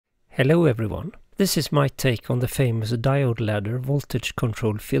Hello everyone. This is my take on the famous diode ladder voltage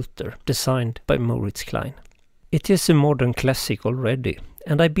control filter designed by Moritz Klein. It is a modern classic already,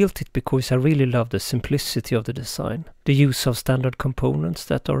 and I built it because I really love the simplicity of the design, the use of standard components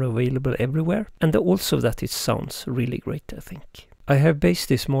that are available everywhere, and also that it sounds really great, I think. I have based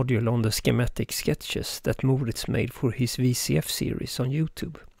this module on the schematic sketches that Moritz made for his VCF series on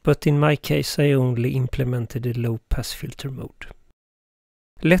YouTube, but in my case I only implemented the low pass filter mode.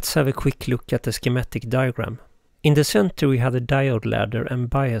 Let's have a quick look at the schematic diagram. In the center we have the diode ladder and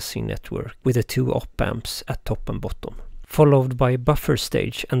biasing network with the two op amps at top and bottom, followed by a buffer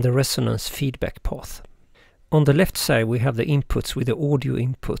stage and the resonance feedback path. On the left side we have the inputs with the audio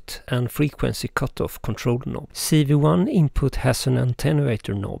input and frequency cutoff control knob. CV1 input has an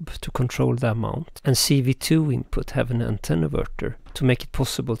attenuator knob to control the amount, and CV2 input have an attenuator to make it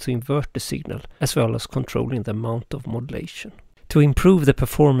possible to invert the signal, as well as controlling the amount of modulation. To improve the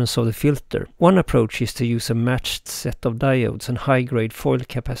performance of the filter, one approach is to use a matched set of diodes and high-grade foil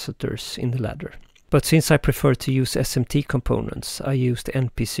capacitors in the ladder. But since I prefer to use SMT components, I used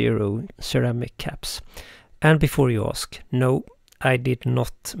NP0 ceramic caps. And before you ask, no, I did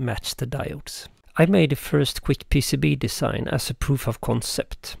not match the diodes. I made a first quick PCB design as a proof of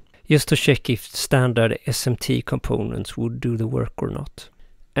concept, just to check if standard SMT components would do the work or not.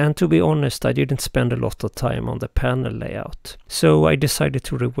 And to be honest, I didn't spend a lot of time on the panel layout, so I decided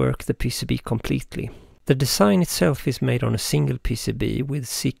to rework the PCB completely. The design itself is made on a single PCB with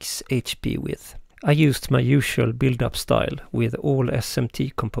 6 HP width. I used my usual build-up style with all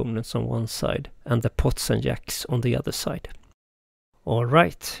SMT components on one side and the pots and jacks on the other side.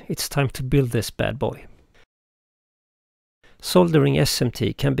 Alright, it's time to build this bad boy. Soldering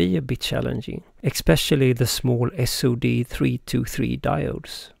SMT can be a bit challenging, especially the small SOD323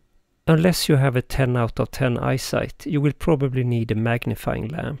 diodes. Unless you have a 10 out of 10 eyesight, you will probably need a magnifying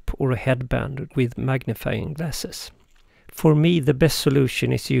lamp or a headband with magnifying glasses. For me, the best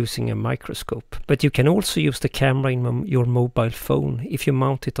solution is using a microscope, but you can also use the camera in your mobile phone if you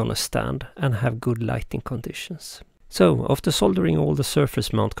mount it on a stand and have good lighting conditions. So, after soldering all the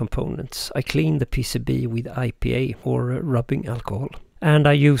surface mount components, I clean the PCB with IPA or rubbing alcohol, and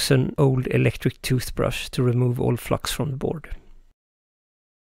I use an old electric toothbrush to remove all flux from the board.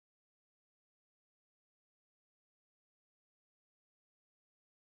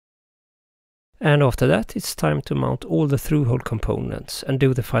 And after that, it's time to mount all the through-hole components and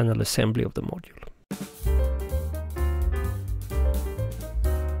do the final assembly of the module.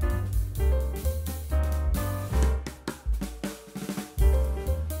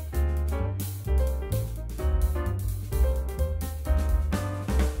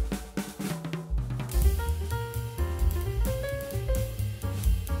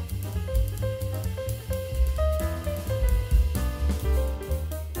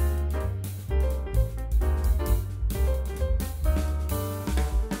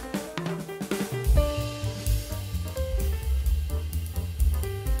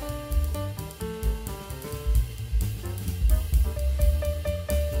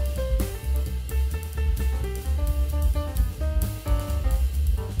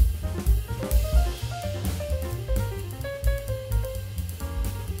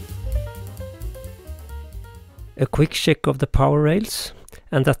 A quick check of the power rails,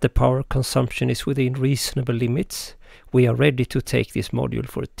 and that the power consumption is within reasonable limits. We are ready to take this module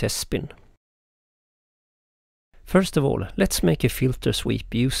for a test spin. First of all, let's make a filter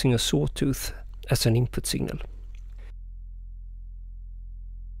sweep using a sawtooth as an input signal.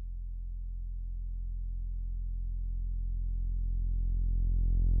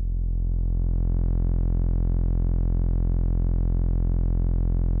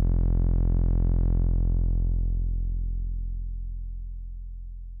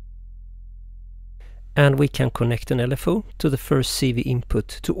 And we can connect an LFO to the first CV input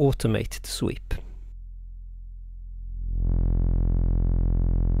to automate the sweep.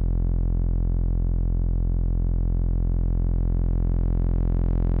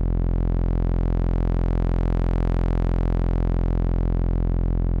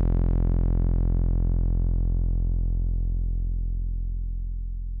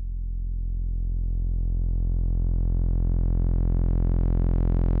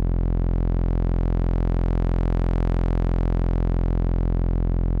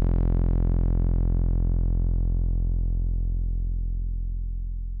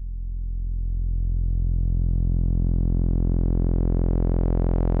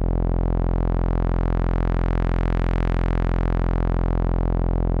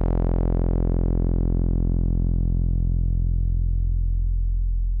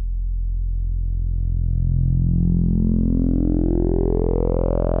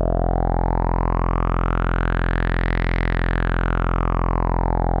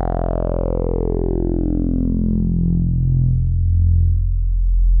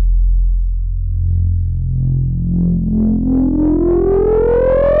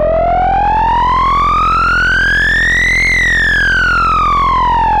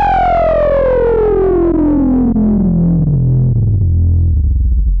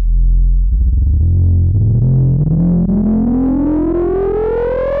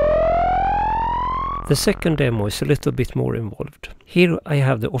 The second demo is a little bit more involved. Here I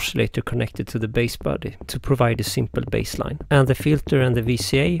have the oscillator connected to the bass body to provide a simple bassline, and the filter and the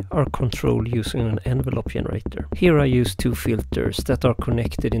VCA are controlled using an envelope generator. Here I use two filters that are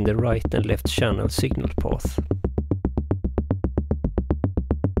connected in the right and left channel signal path.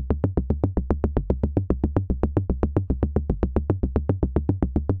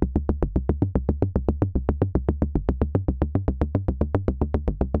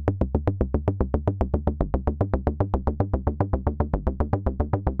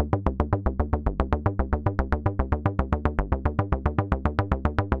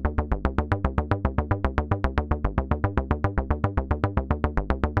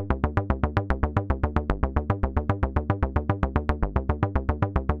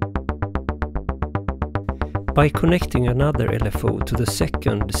 By connecting another LFO to the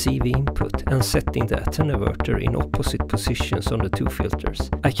second CV input and setting the attenuator in opposite positions on the two filters,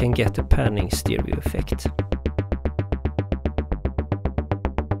 I can get a panning stereo effect.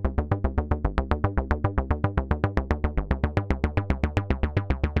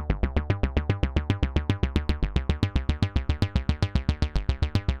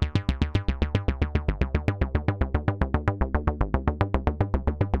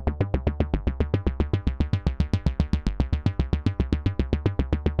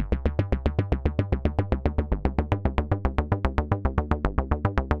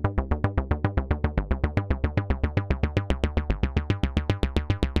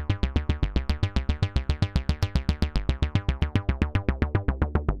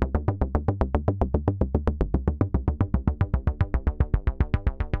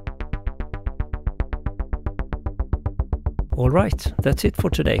 Alright, that's it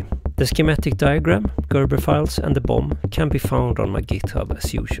for today. The schematic diagram, Gerber files and the BOM can be found on my GitHub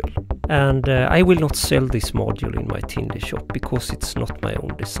as usual. And I will not sell this module in my Tindie shop because it's not my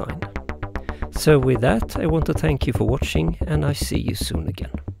own design. So with that, I want to thank you for watching and I see you soon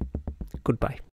again. Goodbye.